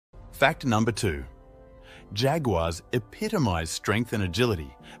Fact number 2. Jaguars epitomize strength and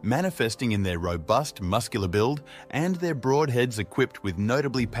agility, manifesting in their robust muscular build and their broad heads equipped with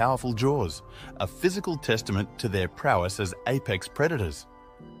notably powerful jaws, a physical testament to their prowess as apex predators.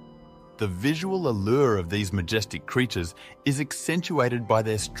 The visual allure of these majestic creatures is accentuated by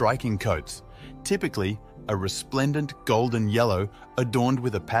their striking coats, typically a resplendent golden yellow adorned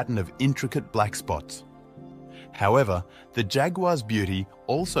with a pattern of intricate black spots. However, the jaguar's beauty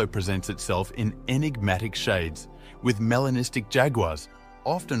also presents itself in enigmatic shades, with melanistic jaguars,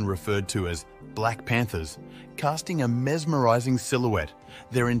 often referred to as black panthers, casting a mesmerizing silhouette,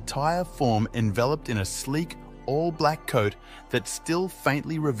 their entire form enveloped in a sleek, all-black coat that still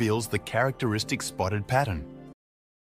faintly reveals the characteristic spotted pattern.